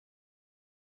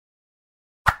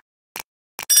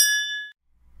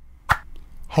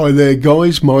Hi there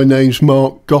guys, my name's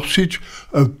Mark Gossage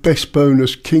of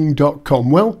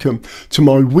bestbonusking.com. Welcome to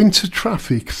my Winter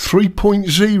Traffic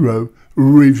 3.0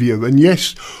 review, and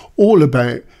yes, all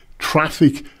about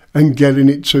traffic and getting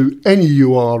it to any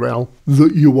URL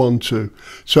that you want to.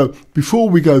 So before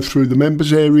we go through the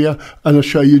members area and I'll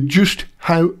show you just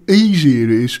how easy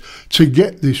it is to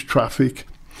get this traffic,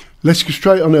 let's go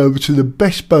straight on over to the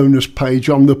best bonus page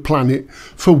on the planet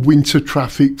for Winter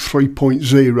Traffic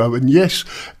 3.0. And yes,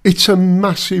 it's a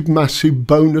massive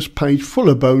bonus page full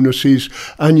of bonuses,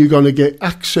 and you're going to get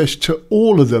access to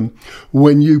all of them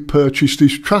when you purchase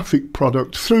this traffic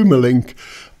product through my link,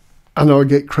 and I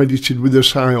get credited with a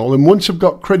sale. And once I've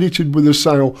got credited with a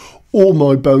sale, all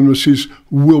my bonuses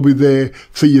will be there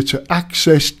for you to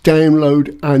access,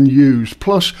 download and use.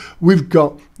 Plus we've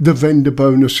got the vendor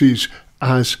bonuses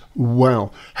as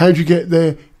well. How do you get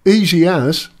there? Easy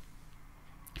as,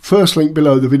 first link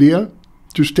below the video,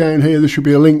 just down here there should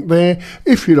be a link there.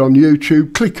 If you're on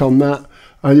YouTube, click on that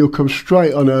and you'll come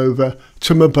straight on over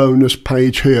to my bonus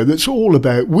page here. That's all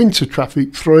about Winter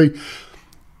Traffic 3.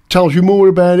 Tells you more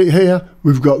about it here.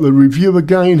 We've got the review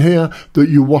again here that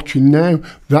you're watching now.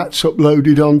 That's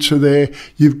uploaded onto there.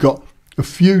 You've got a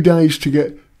few days to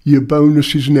get your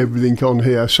bonuses and everything on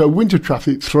here. So Winter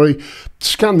Traffic 3,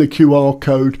 scan the QR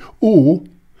code or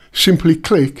simply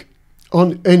click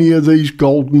on any of these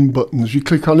golden buttons. You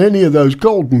click on any of those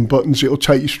golden buttons, it'll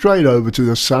take you straight over to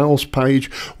the sales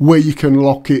page where you can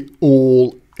lock it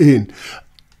all in.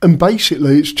 And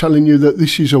basically it's telling you that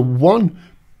this is a one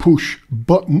push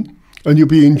button and you'll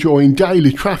be enjoying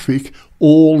daily traffic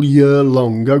all year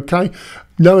long, okay?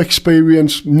 No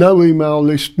experience, no email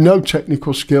list, no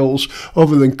technical skills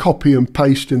other than copy and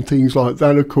paste and things like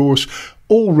that, of course,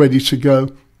 all ready to go,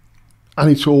 and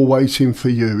it's all waiting for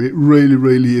you. It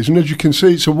really is. And as you can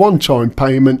see, it's a one-time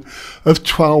payment of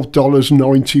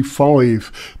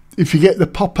 $12.95. If you get the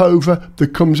popover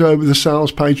that comes over the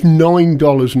sales page,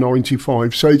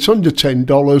 $9.95. So it's under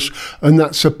 $10, and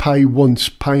that's a pay once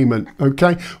payment,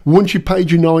 okay? Once you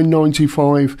paid your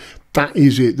 $9.95, that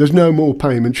is it. There's no more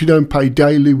payments. You don't pay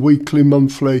daily, weekly,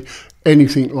 monthly,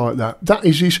 anything like that. That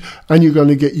is it. And you're going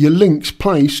to get your links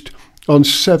placed on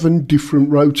 7 different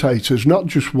rotators, not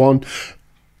just one.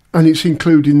 And it's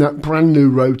including that brand new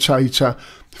rotator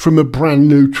from a brand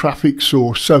new traffic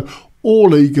source. So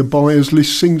all eager buyers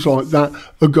lists, things like that,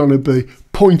 are going to be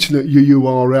pointing at your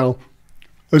URL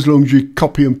as long as you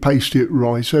copy and paste it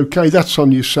right. Okay, that's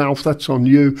on yourself, that's on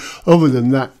you. Other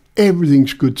than that,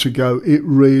 everything's good to go. It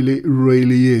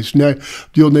really is. Now,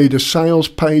 you'll need a sales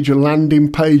page, a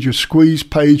landing page, a squeeze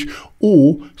page,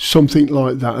 or something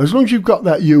like that. As long as you've got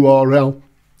that URL,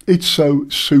 it's so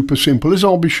super simple, as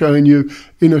I'll be showing you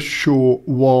in a short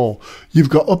while. You've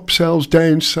got upsells,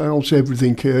 downsells,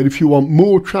 everything here. And if you want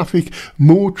more traffic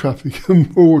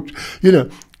and more, you know,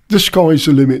 the sky's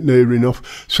the limit near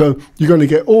enough. So you're going to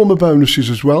get all my bonuses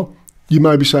as well. You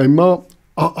may be saying, Mark,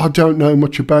 I don't know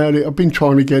much about it. I've been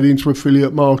trying to get into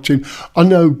affiliate marketing. I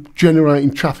know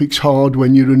generating traffic's hard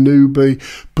when you're a newbie,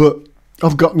 but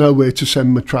I've got nowhere to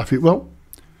send my traffic. Well,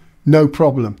 no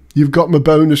problem. You've got my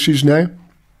bonuses now.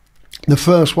 The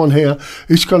first one here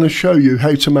is going to show you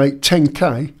how to make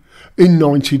 10K in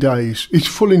 90 days. It's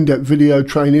full in-depth video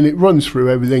training. It runs through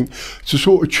everything. It's a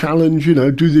sort of challenge, you know,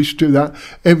 do this, do that.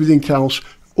 Everything else,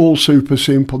 all super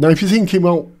simple. Now, if you're thinking,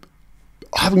 well,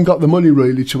 I haven't got the money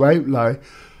really to outlay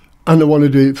and I want to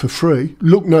do it for free,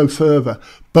 look no further.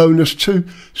 Bonus 2,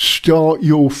 start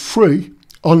your free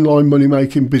online money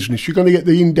making business. You're going to get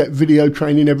the in-depth video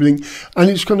training, everything, and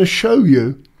it's going to show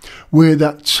you where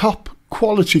that top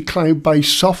quality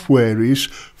cloud-based software is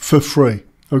for free.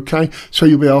 Okay, so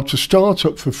you'll be able to start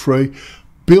up for free,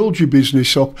 build your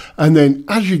business up, and then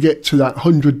as you get to that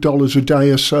 $100 a day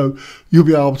or so, you'll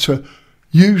be able to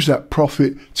use that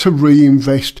profit to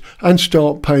reinvest and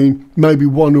start paying maybe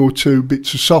 1 or 2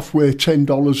 bits of software,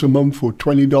 $10 a month or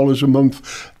 $20 a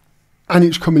month, and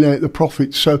it's coming out the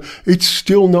profit. So it's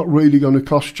still not really going to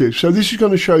cost you. So this is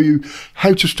going to show you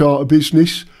how to start a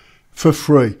business for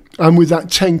free. And with that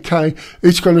 10K,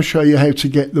 it's going to show you how to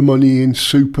get the money in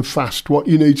super fast, what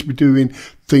you need to be doing,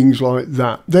 things like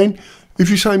that. Then if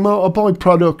you say, Mark, I buy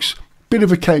products, bit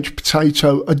of a couch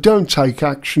potato, I don't take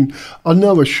action, I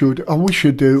know I should, I wish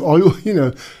I do, you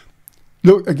know,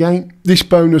 look, again, this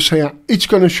bonus here, it's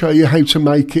going to show you how to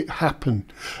make it happen.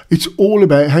 It's all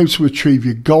about how to achieve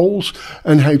your goals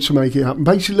and how to make it happen.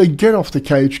 Basically, get off the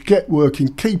couch, get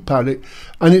working, keep at it,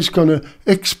 and it's going to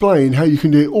explain how you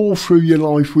can do it all through your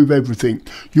life with everything.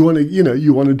 You want to, you know,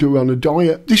 you want to do it on a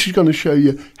diet. This is going to show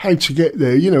you how to get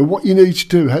there, you know, what you need to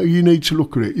do, how you need to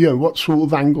look at it, you know, what sort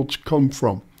of angle to come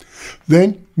from.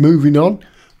 Then, moving on,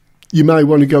 You may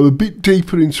want to go a bit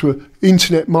deeper into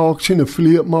internet marketing,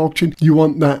 affiliate marketing. You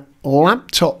want that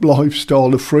laptop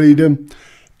lifestyle of freedom.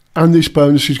 And this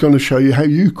bonus is going to show you how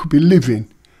you could be living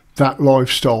that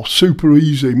lifestyle. Super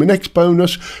easy. My next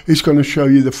bonus is going to show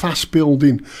you the fast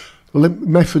building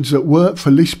methods that work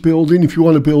for list building. If you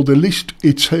want to build a list,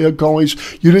 it's here, guys.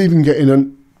 You're even getting a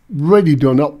ready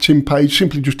done opt-in page.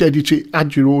 Simply just edit it,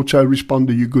 add your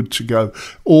autoresponder, you're good to go.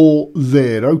 All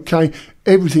there, okay?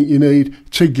 Everything you need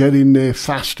to get in there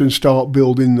fast and start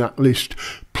building that list.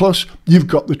 Plus, you've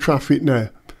got the traffic now.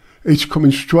 It's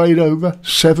coming straight over,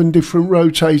 7 different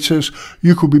rotators.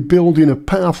 You could be building a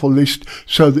powerful list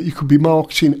so that you could be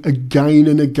marketing again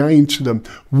and again to them.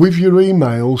 With your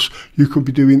emails, you could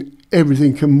be doing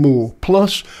everything and more.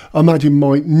 Plus, I'm adding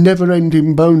my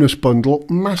never-ending bonus bundle,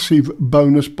 massive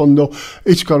bonus bundle.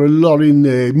 It's got a lot in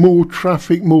there, more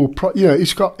traffic,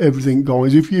 it's got everything,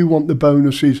 guys. If you want the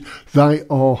bonuses, they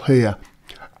are here.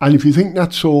 And if you think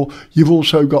that's all, you've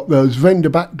also got those vendor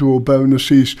backdoor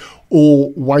bonuses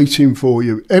all waiting for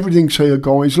you. Everything's here,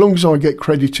 guys, as long as I get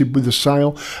credited with the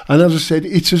sale. And as I said,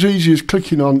 it's as easy as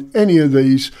clicking on any of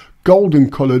these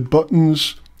golden coloured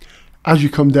buttons. As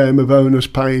you come down the bonus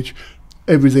page,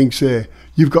 everything's there.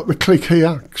 You've got the click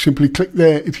here. Simply click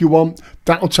there if you want.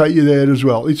 That'll take you there as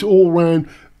well. It's all round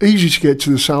easy to get to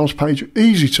the sales page,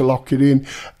 easy to lock it in,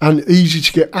 and easy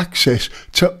to get access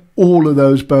to all of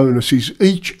those bonuses,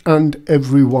 each and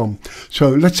every one. So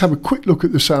let's have a quick look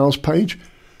at the sales page.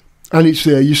 And it's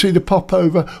there. You see the pop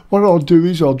over. What I'll do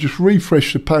is I'll just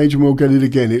refresh the page and we'll get it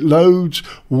again. It loads,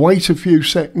 wait a few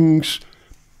seconds,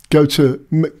 go to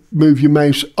move your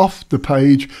mouse off the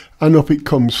page and up it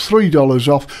comes. $3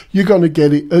 off. You're going to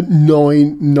get it at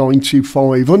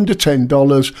 $9.95, under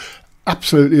 $10.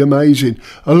 Absolutely amazing.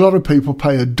 A lot of people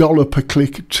pay $1 per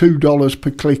click, $2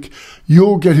 per click.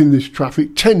 You're getting this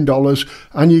traffic, $10,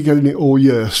 and you're getting it all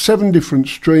year. 7 different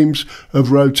streams of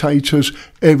rotators,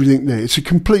 everything there. It's a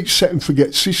complete set and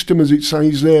forget system, as it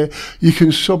says there. You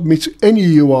can submit any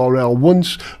URL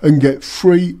once and get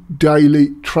free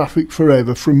daily traffic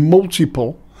forever from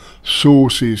multiple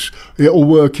sources. It'll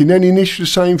work in any niche. The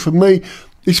same for me.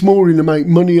 It's more in the make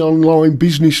money online,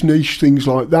 business niche, things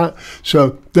like that.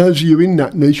 So those of you in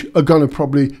that niche are going to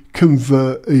probably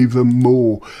convert even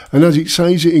more. And as it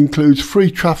says, it includes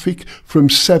free traffic from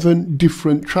 7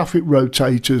 different traffic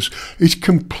rotators. It's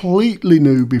completely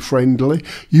newbie friendly.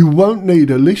 You won't need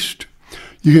a list.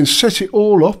 You can set it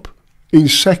all up in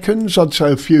seconds. I'd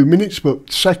say a few minutes,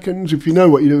 but seconds. If you know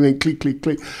what you're doing, click, click,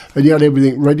 click, and you had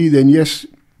everything ready, then yes,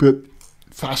 but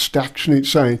fast action, it's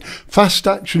saying. Fast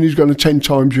action is going to 10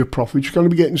 times your profit. You're going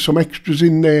to be getting some extras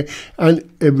in there and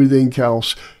everything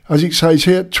else. As it says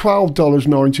here,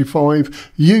 $12.95.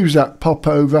 Use that pop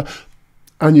over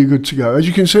and you're good to go. As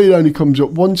you can see, it only comes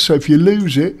up once. So if you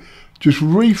lose it, just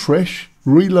refresh,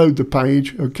 reload the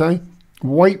page, okay?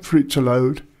 Wait for it to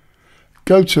load.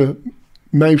 Go to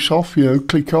mouse off,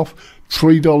 click off.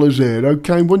 $3 there,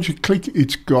 okay? Once you click it,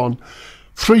 it's gone.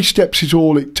 3 steps is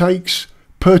all it takes.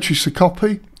 Purchase the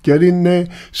copy, get in there,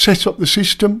 set up the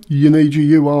system, you need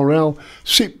your URL,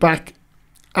 sit back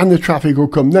and the traffic will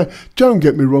come. Now, don't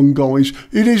get me wrong, guys,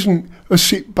 it isn't a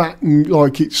sit back and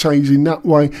like it says in that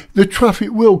way. The traffic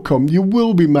will come, you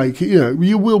will be making,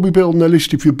 you will be building a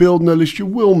list. If you're building a list, you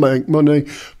will make money,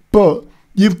 but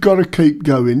you've got to keep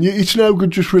going. It's no good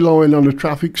just relying on a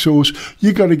traffic source.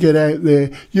 You've got to get out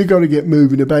there, you've got to get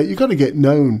moving about, you've got to get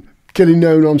known. Getting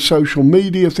known on social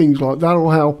media, things like that will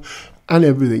help. And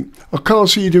everything. I can't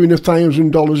see you doing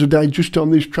 $1,000 a day just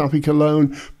on this traffic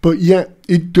alone, but yet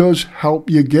it does help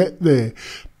you get there.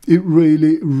 It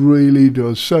really, really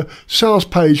does. So sales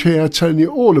page here, telling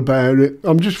you all about it.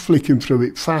 I'm just flicking through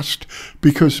it fast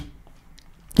because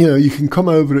you can come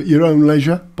over at your own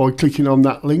leisure by clicking on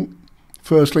that link,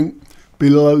 first link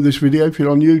below this video if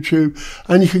you're on YouTube,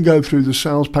 and you can go through the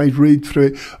sales page, read through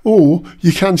it, or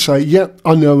you can say, yep,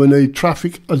 I know I need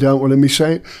traffic, I don't want to miss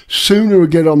out. Sooner I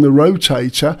get on the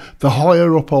rotator, the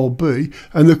higher up I'll be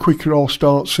and the quicker I'll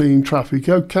start seeing traffic,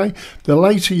 okay? The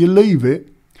later you leave it,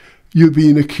 you'll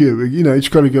be in a queue. It's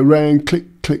got to go round,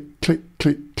 click, click, click,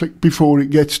 click, click before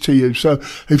it gets to you. So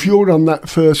if you're on that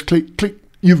first click, click,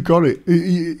 you've got it,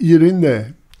 you're in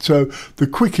there. So the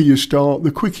quicker you start, the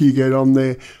quicker you get on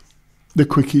there, the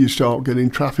quicker you start getting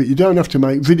traffic. You don't have to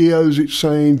make videos, it's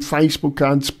saying Facebook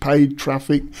ads, paid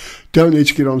traffic, don't need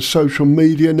to get on social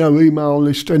media, no email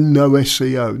list and no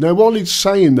SEO. Now while it's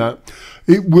saying that,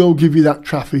 it will give you that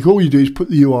traffic. All you do is put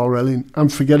the URL in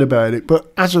and forget about it.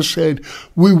 But as I said,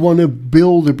 we want to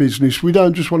build a business. We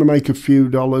don't just want to make a few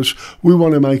dollars. We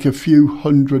want to make a few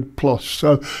hundred plus.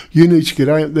 So you need to get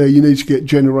out there. You need to get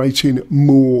generating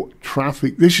more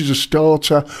traffic. This is a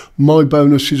starter. My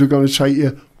bonuses are going to take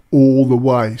you all the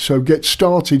way. So get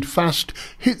started fast,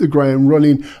 hit the ground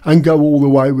running and go all the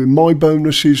way with my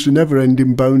bonuses, the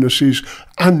never-ending bonuses,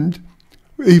 and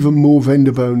even more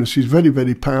vendor bonuses. Very,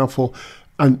 very powerful.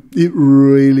 And it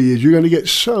really is. You're going to get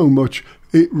so much.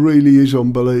 It really is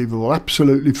unbelievable.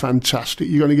 Absolutely fantastic.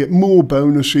 You're going to get more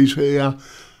bonuses here.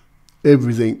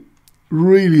 Everything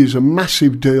really is a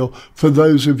massive deal for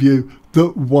those of you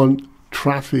that want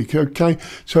traffic. Okay,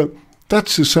 so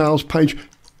that's the sales page.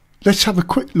 Let's have a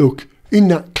quick look in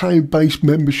that cloud-based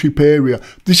membership area.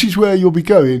 This is where you'll be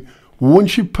going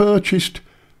once you've purchased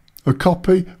a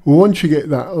copy. Once you get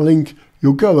that link,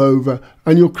 you'll go over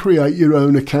and you'll create your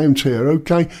own account here,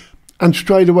 okay? And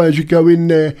straight away as you go in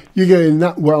there, you're getting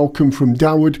that welcome from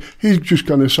Dawud. He's just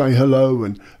going to say hello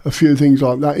and a few things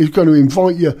like that. He's going to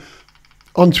invite you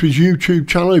onto his YouTube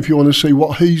channel if you want to see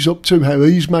what he's up to, how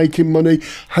he's making money,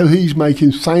 how he's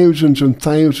making thousands and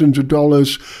thousands of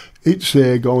dollars. It's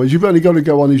there, guys. You've only got to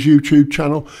go on his YouTube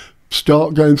channel,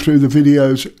 start going through the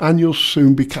videos, and you'll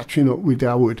soon be catching up with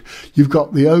Dawud. You've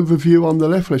got the overview on the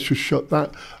left. Let's just shut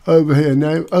that over here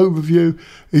now. Overview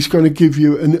is going to give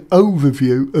you an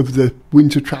overview of the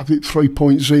Winter Traffic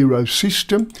 3.0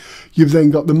 system. You've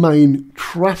then got the main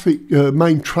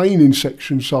training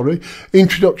section,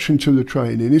 introduction to the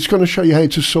training. It's going to show you how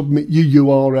to submit your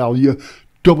URL, your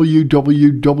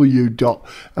www.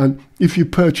 And if you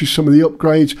purchase some of the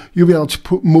upgrades, you'll be able to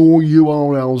put more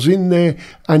URLs in there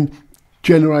and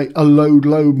generate a load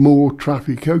more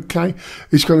traffic. Okay,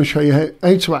 it's going to show you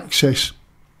how to access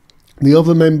the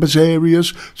other members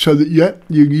areas so that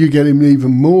you're getting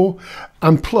even more,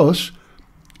 and plus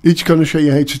it's going to show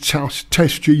you how to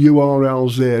test your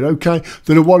URLs there, okay?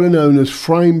 That are what are known as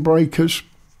frame breakers.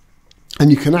 And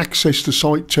you can access the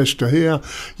site tester here.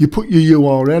 You put your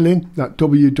URL in, that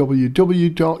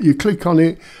www. You click on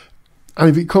it, and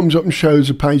if it comes up and shows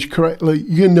the page correctly,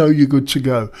 you know you're good to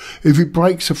go. If it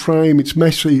breaks a frame, it's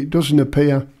messy, it doesn't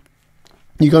appear,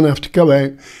 you're going to have to go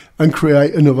out and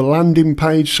create another landing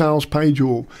page, sales page,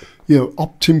 or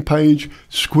opt-in page,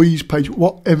 squeeze page,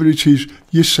 whatever it is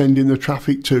you're sending the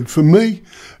traffic to. For me,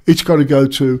 it's got to go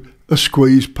to a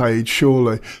squeeze page,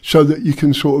 surely, so that you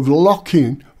can sort of lock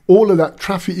in all of that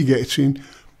traffic you're getting,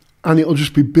 and it'll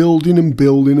just be building and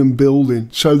building and building,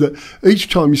 so that each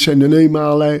time you send an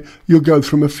email out, you'll go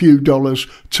from a few dollars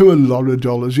to a lot of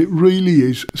dollars. It really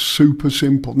is super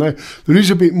simple. Now, there is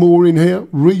a bit more in here.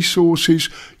 Resources.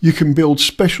 You can build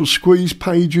special squeeze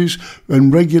pages,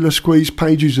 and regular squeeze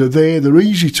pages are there. They're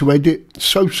easy to edit,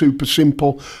 so super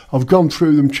simple. I've gone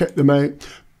through them, checked them out.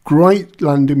 Great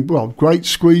great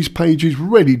squeeze pages,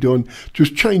 ready done.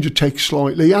 Just change the text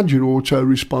slightly, add your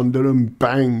autoresponder, and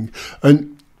bang.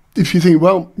 And if you think,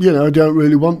 well, I don't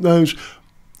really want those,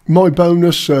 my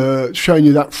bonus showing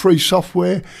you that free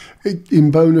software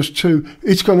in bonus 2,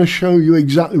 it's going to show you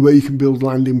exactly where you can build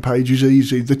landing pages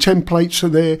easy. The templates are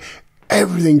there,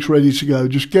 everything's ready to go.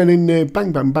 Just get in there,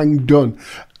 bang, bang, bang, done.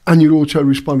 And your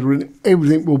autoresponder and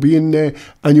everything will be in there,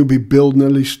 and you'll be building a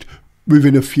list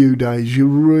within a few days. You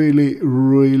really,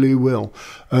 really will.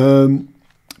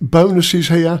 Bonuses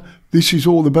here. This is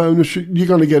all the bonus. You're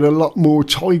going to get a lot more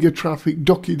tiger traffic,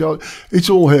 ducky dog. It's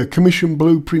all here. Commission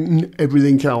blueprint and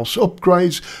everything else.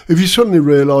 Upgrades. If you suddenly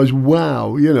realise,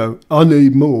 wow, I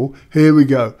need more, here we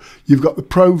go. You've got the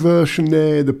pro version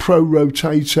there, the pro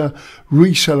rotator,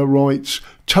 reseller rights,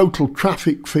 total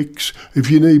traffic fix if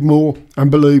you need more. And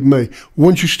believe me,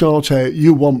 once you start out,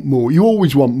 you want more. You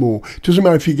always want more. It doesn't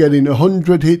matter if you're getting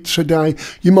 100 hits a day,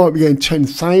 you might be getting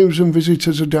 10,000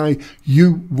 visitors a day.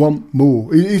 You want more.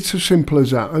 It's as simple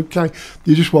as that, okay?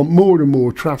 You just want more and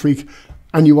more traffic,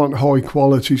 and you want high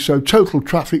quality. So total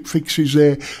traffic fixes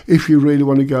there if you really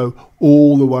want to go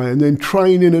all the way. And then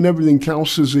training and everything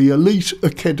else. There's the Elite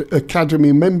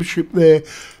Academy membership there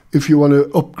if you want to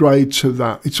upgrade to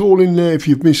that. It's all in there if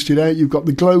you've missed it out. You've got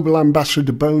the Global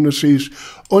Ambassador bonuses,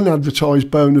 unadvertised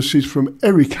bonuses from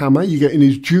Eric Hammer. You're getting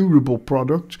his durable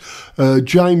product,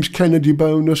 James Kennedy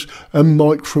bonus, and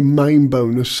Mike from Maine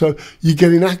bonus. So you're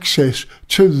getting access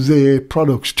to their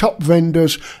products. Top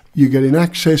vendors, you're getting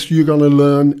access. You're going to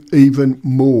learn even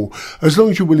more. As long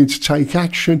as you're willing to take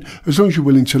action, as long as you're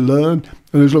willing to learn,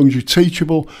 and as long as you're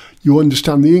teachable, you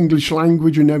understand the English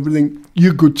language and everything,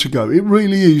 you're good to go. It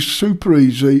really is super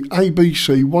easy.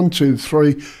 ABC, 1, 2,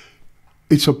 3.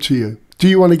 It's up to you. Do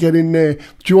you want to get in there? Do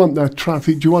you want that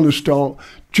traffic? Do you want to start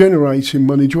generating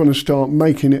money? Do you want to start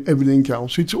making it everything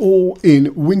else? It's all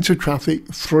in Winter Traffic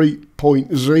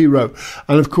 3.0.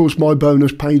 And of course, my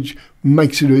bonus page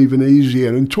makes it even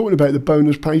easier. And talking about the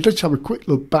bonus page, let's have a quick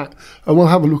look back and we'll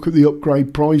have a look at the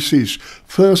upgrade prices.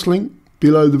 First link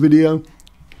below the video.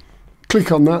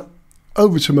 Click on that.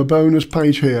 Over to my bonus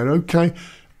page here, okay?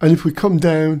 And if we come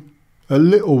down a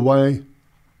little way,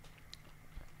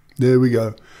 there we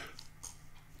go.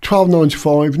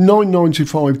 $12.95,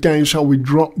 $9.95 downsell with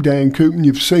drop down coupon.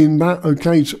 You've seen that,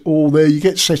 okay? It's all there. You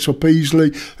get set up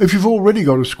easily. If you've already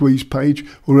got a squeeze page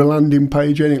or a landing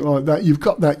page, anything like that, you've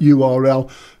got that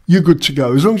URL, you're good to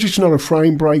go. As long as it's not a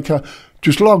frame breaker,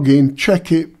 just log in,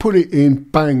 check it, put it in,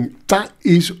 bang. That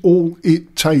is all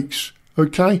it takes,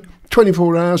 okay?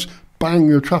 24 hours, bang,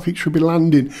 your traffic should be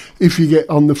landing if you get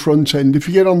on the front end. If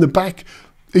you get on the back,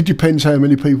 it depends how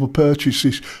many people purchase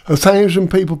this.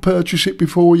 1,000 people purchase it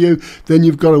before you, then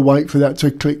you've got to wait for that to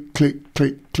click, click,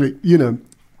 click, click. You know,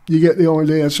 you get the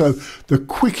idea. So the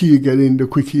quicker you get in, the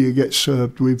quicker you get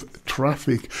served with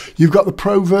traffic. You've got the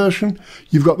pro version.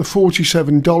 You've got the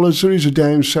 $47. There is a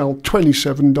downsell,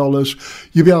 $27.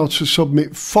 You'll be able to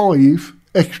submit 5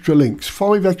 extra links,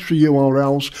 5 extra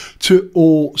URLs to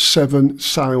all 7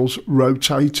 sales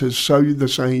rotators. So they're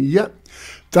saying, yep.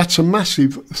 That's a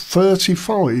massive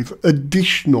 35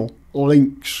 additional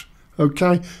links,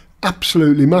 okay?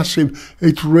 Absolutely massive.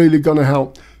 It's really going to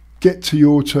help get to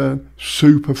your turn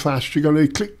super fast. You're going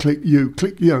to click, click,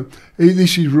 click,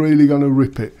 This is really going to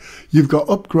rip it. You've got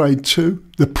upgrade 2,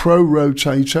 the Pro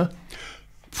Rotator,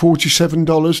 $47,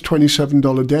 $27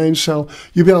 downsell.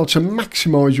 You'll be able to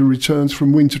maximise your returns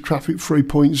from Winter Traffic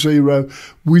 3.0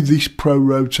 with this Pro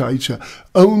Rotator.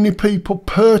 Only people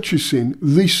purchasing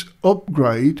this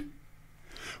upgrade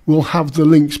will have the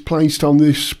links placed on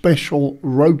this special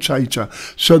rotator.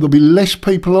 So there'll be less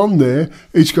people on there.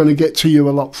 It's going to get to you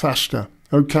a lot faster,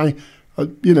 okay?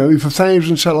 If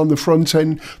 1,000 sell on the front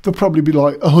end, there'll probably be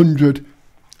like 100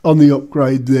 on the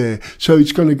upgrade there. So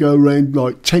it's going to go around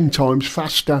like 10 times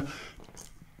faster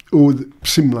or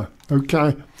similar,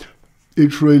 okay?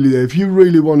 It's really there. If you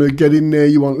really want to get in there,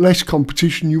 you want less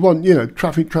competition, you want,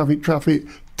 traffic,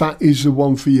 that is the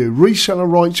one for you. Reseller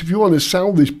rights, if you want to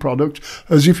sell this product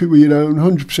as if it were your own,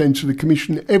 100% of the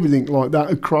commission, everything like that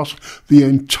across the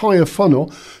entire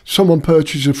funnel. Someone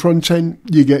purchases a front end,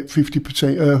 you get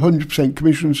 100%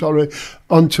 commission,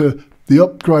 onto the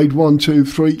upgrade 1, 2,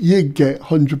 3, you get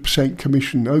 100%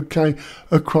 commission, okay?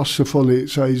 Across the funnel, it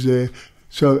says there.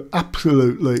 So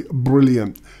absolutely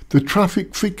brilliant. The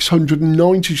traffic fix,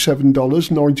 $197,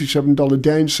 $97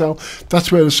 downsell.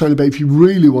 That's where they're saying about if you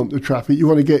really want the traffic, you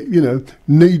want to get,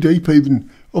 knee deep, even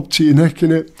up to your neck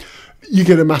in it, you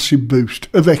get a massive boost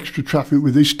of extra traffic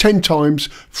with this. 10 times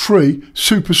free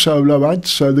super solo ads,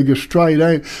 so they go straight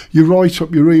out. You write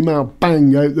up your email,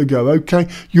 bang, out they go, okay?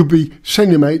 You'll be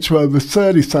sending them out to over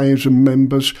 30,000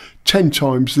 members, 10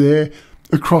 times there,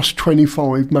 across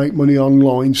 25 Make Money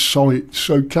Online sites,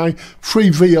 okay? Free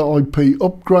VIP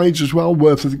upgrades as well,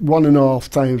 worth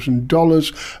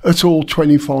 $1,500 at all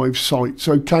 25 sites,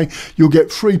 okay? You'll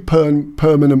get free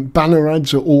permanent banner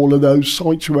ads at all of those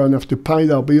sites. You won't have to pay,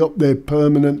 they'll be up there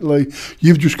permanently.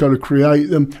 You've just got to create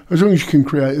them. As long as you can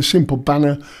create a simple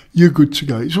banner, you're good to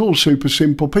go. It's all super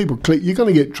simple. People click, you're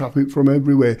going to get traffic from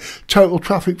everywhere. Total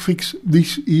Traffic Fix,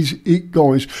 this is it,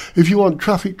 guys. If you want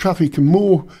traffic and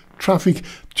more traffic,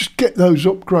 just get those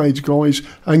upgrades, guys,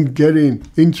 and get in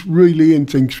really in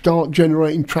things. Start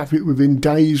generating traffic within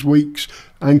days, weeks,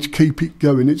 and keep it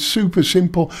going. It's super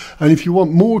simple. And if you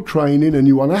want more training and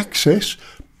you want access,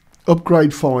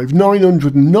 upgrade 5,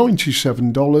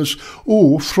 $997,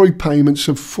 or 3 payments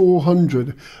of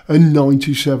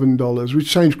 $497,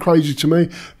 which sounds crazy to me.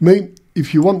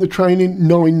 If you want the training,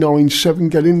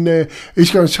 $997, get in there.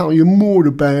 It's going to tell you more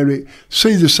about it.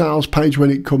 See the sales page when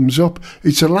it comes up.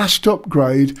 It's a last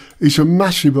upgrade. It's a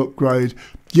massive upgrade.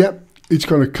 Yep, it's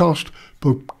going to cost.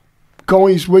 But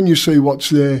guys, when you see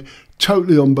what's there,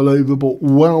 totally unbelievable.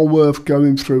 Well worth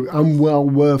going through and well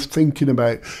worth thinking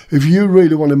about. If you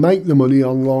really want to make the money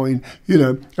online,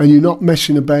 and you're not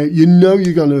messing about, you're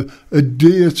going to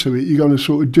adhere to it. You're going to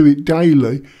sort of do it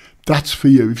daily. that's for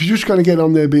you. If you're just going to get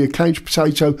on there, be a couch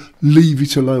potato, leave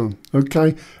it alone,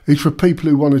 okay? It's for people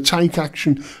who want to take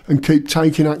action and keep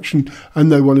taking action,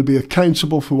 and they want to be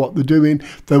accountable for what they're doing.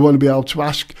 They want to be able to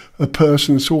ask a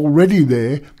person that's already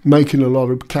there, making a lot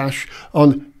of cash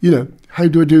on, you know, how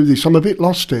do I do this? I'm a bit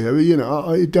lost here, you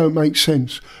know, it don't make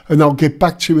sense. And I'll get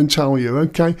back to you and tell you,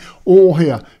 okay? All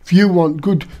here. If you want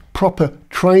good, proper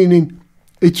training,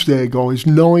 it's there, guys.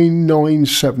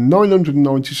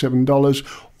 $997,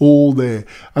 all there.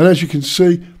 And as you can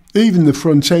see, even the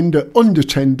front end at under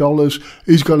 $10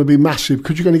 is going to be massive,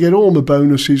 because you're going to get all the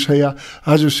bonuses here.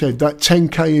 As I said, that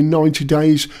 10k in 90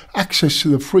 days, access to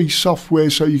the free software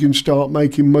so you can start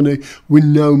making money with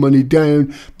no money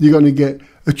down. You're going to get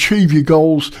achieve your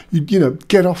goals, you know,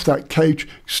 get off that couch,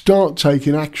 start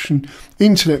taking action.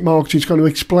 Internet marketing is going to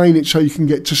explain it so you can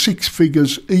get to 6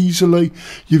 figures easily.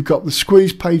 You've got the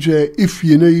squeeze page there if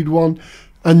you need one,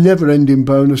 and never-ending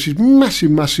bonuses.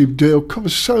 Massive deal,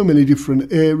 covers so many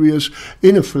different areas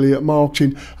in affiliate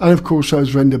marketing, and of course those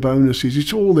vendor bonuses.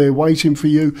 It's all there waiting for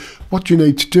you. What you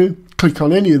need to do, click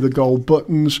on any of the gold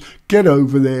buttons, get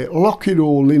over there, lock it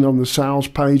all in on the sales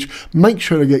page, make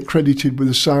sure to get credited with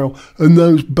a sale, and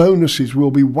those bonuses will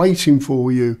be waiting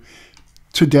for you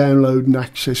to download and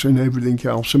access and everything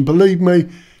else. And believe me,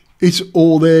 it's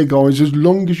all there, guys, as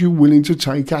long as you're willing to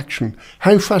take action.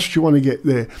 How fast you want to get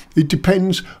there, it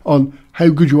depends on how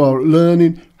good you are at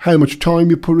learning, how much time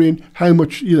you put in, how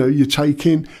much, you know, you take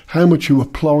in, how much you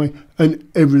apply, and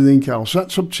everything else.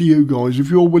 That's up to you, guys. If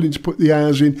you're willing to put the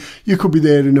hours in, you could be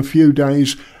there in a few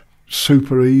days.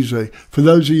 Super easy. For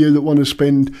those of you that want to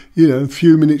spend, you know, a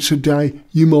few minutes a day,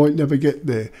 you might never get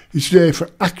there. It's there for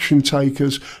action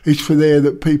takers. It's for there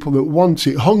that people that want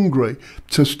it, hungry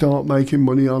to start making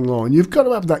money online. You've got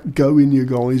to have that go in you,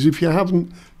 guys. If you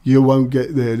haven't, you won't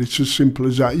get there. It's as simple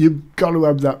as that. You've got to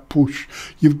have that push.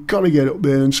 You've got to get up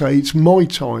there and say, it's my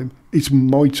time. It's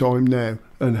my time now.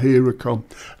 And here I come.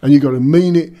 And you've got to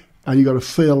mean it. And you've got to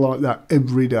feel like that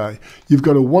every day. You've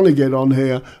got to want to get on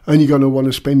here, and you're going to want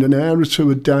to spend an hour or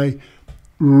two a day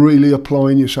really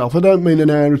applying yourself. I don't mean an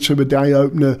hour or two a day,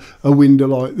 open a window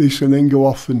like this and then go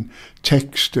off and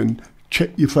text and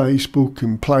check your Facebook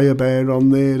and play about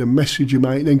on there and message your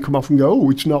mate and then come off and go,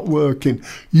 oh, it's not working.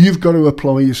 You've got to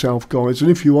apply yourself, guys. And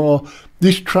if you are,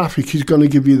 this traffic is going to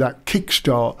give you that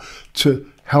kickstart to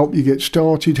help you get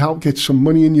started, help get some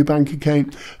money in your bank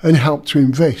account, and help to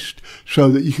invest so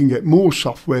that you can get more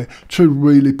software to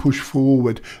really push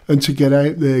forward and to get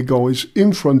out there, guys,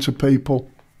 in front of people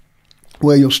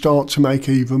where you'll start to make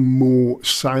even more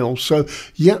sales. So,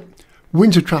 yeah,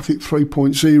 Winter Traffic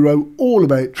 3.0, all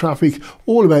about traffic,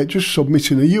 all about just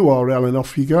submitting a URL and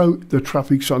off you go. The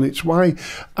traffic's on its way.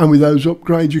 And with those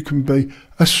upgrades, you can be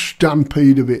a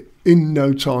stampede of it in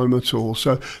no time at all.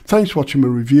 So thanks for watching my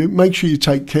review. Make sure you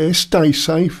take care, stay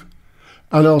safe,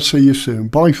 and I'll see you soon.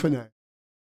 Bye for now.